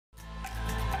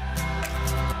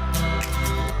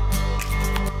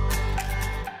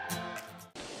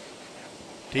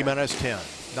T-minus 10,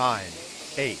 9,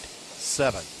 8,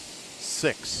 7,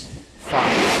 6,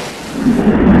 5,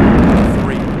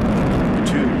 3, 2,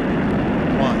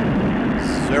 1,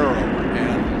 0,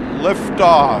 and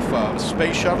liftoff of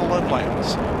Space Shuttle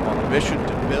Atlantis on a mission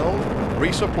to build,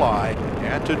 resupply,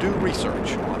 and to do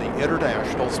research on the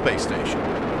International Space Station.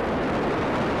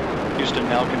 Houston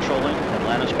now controlling.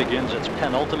 Atlantis begins its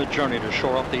penultimate journey to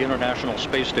shore up the International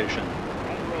Space Station.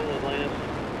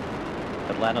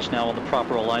 Atlantis now on the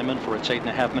proper alignment for its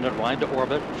 8.5-minute ride to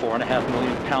orbit. 4.5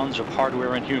 million pounds of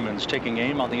hardware and humans taking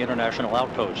aim on the International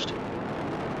Outpost.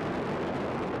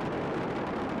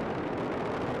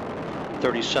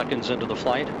 30 seconds into the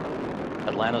flight.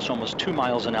 Atlantis almost 2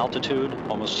 miles in altitude,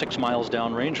 almost 6 miles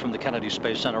downrange from the Kennedy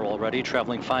Space Center already,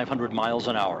 traveling 500 miles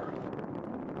an hour.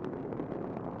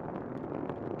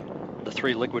 The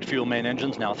 3 liquid fuel main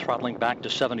engines now throttling back to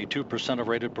 72% of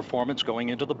rated performance, going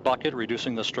into the bucket,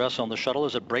 reducing the stress on the shuttle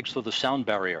as it breaks through the sound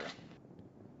barrier.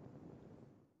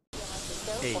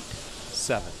 8,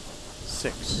 7,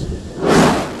 6,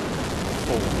 5,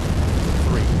 4,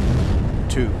 3,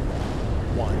 2,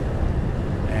 1,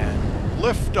 and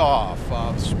liftoff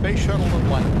of Space Shuttle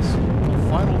Atlantis, a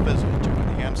final visit to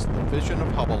enhance the vision of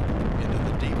Hubble into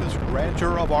the deepest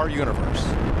grandeur of our universe.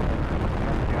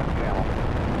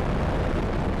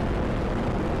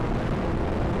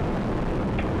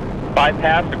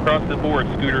 Bypass across the board,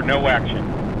 Scooter, no action.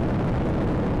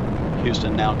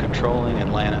 Houston now controlling.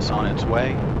 Atlantis on its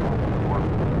way.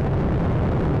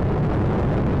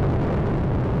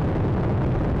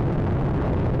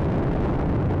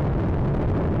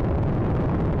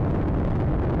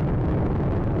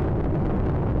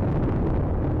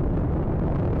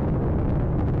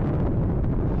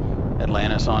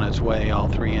 Atlantis on its way, all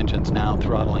 3 engines now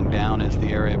throttling down as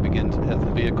the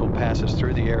vehicle passes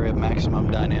through the area of maximum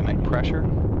dynamic pressure.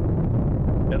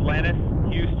 Atlantis,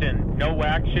 Houston, no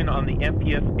action on the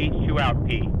MPS H2 out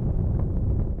P.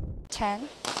 10.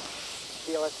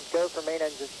 DLS is go for main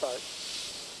engine start.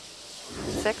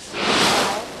 6,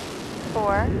 5,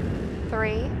 4,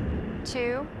 3,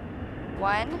 2,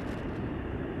 1.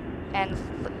 And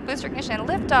booster ignition and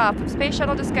liftoff of Space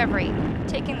Shuttle Discovery,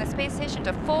 taking the space station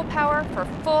to full power for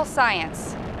full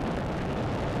science.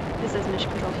 This is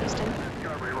Mission Control Houston.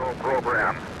 Discovery roll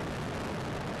program.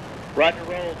 Roger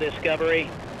roll, Discovery.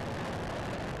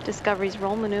 Discovery's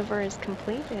roll maneuver is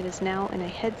complete. It is now in a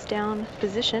heads down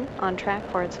position on track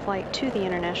for its flight to the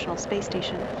International Space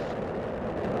Station.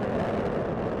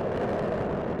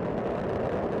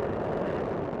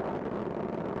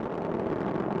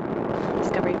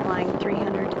 Discovery flying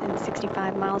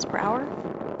 365 miles per hour,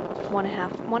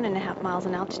 1.5 miles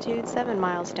in altitude, 7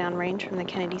 miles downrange from the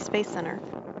Kennedy Space Center.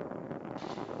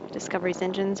 Discovery's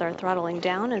engines are throttling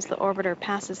down as the orbiter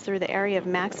passes through the area of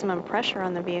maximum pressure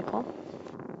on the vehicle.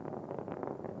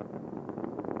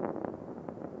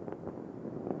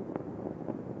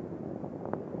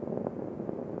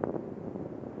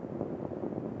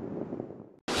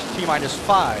 T-minus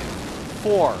 5,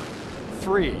 4,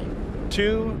 3,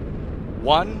 2,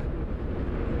 1.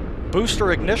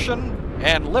 Booster ignition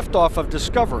and liftoff of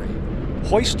Discovery,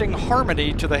 hoisting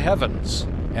harmony to the heavens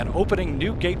and opening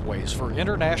new gateways for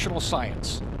international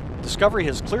science. Discovery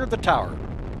has cleared the tower.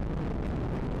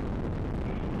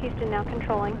 Houston now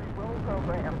controlling. Roll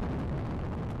program.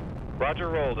 Roger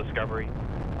roll, Discovery.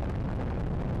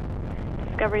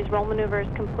 Discovery's roll maneuver is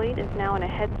complete. It's now in a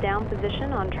heads down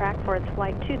position on track for its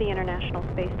flight to the International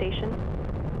Space Station.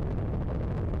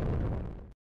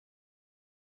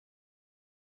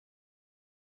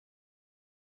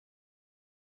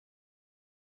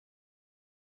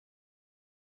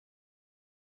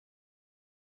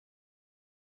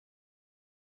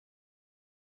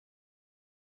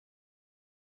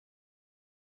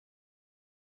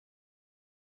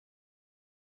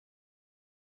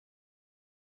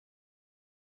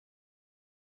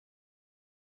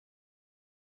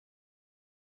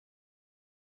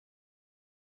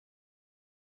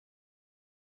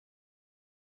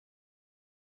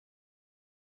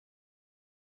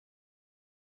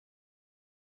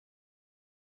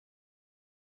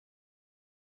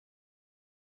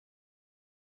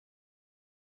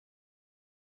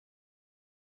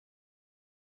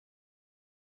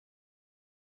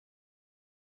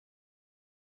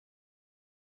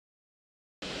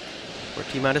 We're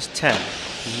T-minus 10,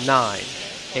 9,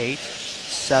 8,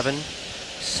 7,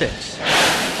 6,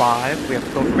 5. We have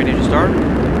to go for main engine start.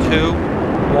 2,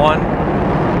 1,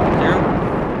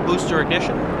 0. Booster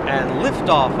ignition and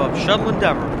liftoff of Shuttle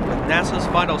Endeavour with NASA's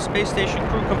final space station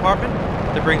crew compartment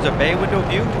that brings a bay window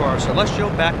view to our celestial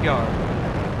backyard.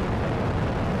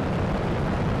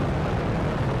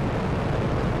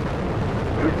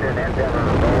 Houston, Endeavour,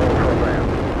 roll program.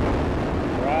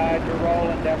 Roger, roll,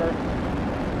 Endeavour.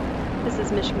 This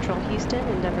is Mission Control Houston.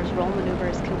 Endeavour's roll maneuver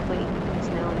is complete. It is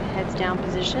now in a heads down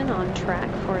position on track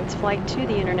for its flight to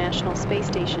the International Space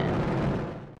Station.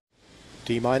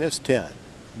 T-minus 10,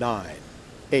 9,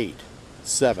 8,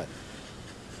 7,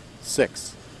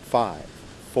 6, 5,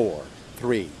 4,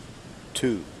 3,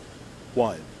 2,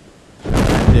 1.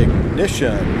 And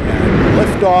ignition and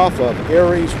liftoff of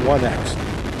Ares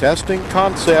 1X. Testing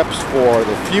concepts for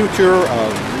the future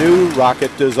of new rocket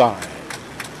design.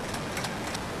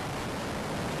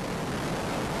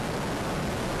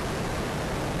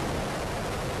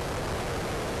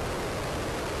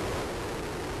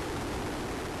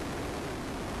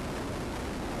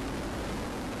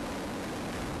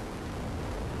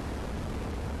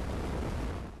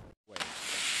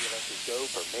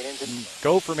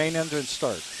 Go for main engine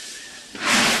start.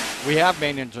 We have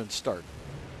main engine start.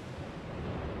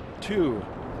 2,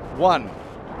 1.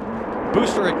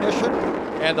 Booster ignition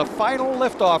and the final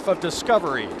liftoff of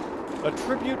Discovery. A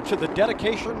tribute to the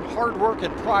dedication, hard work,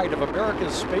 and pride of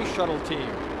America's space shuttle team.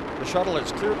 The shuttle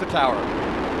has cleared the tower.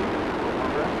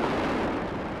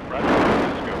 Roger,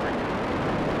 Discovery.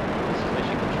 This is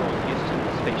Mission Control Houston.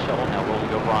 The space shuttle now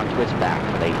rolling over onto its back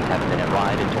for an 8.5-minute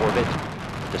ride into orbit.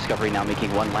 Discovery now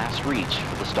making one last reach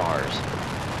for the stars.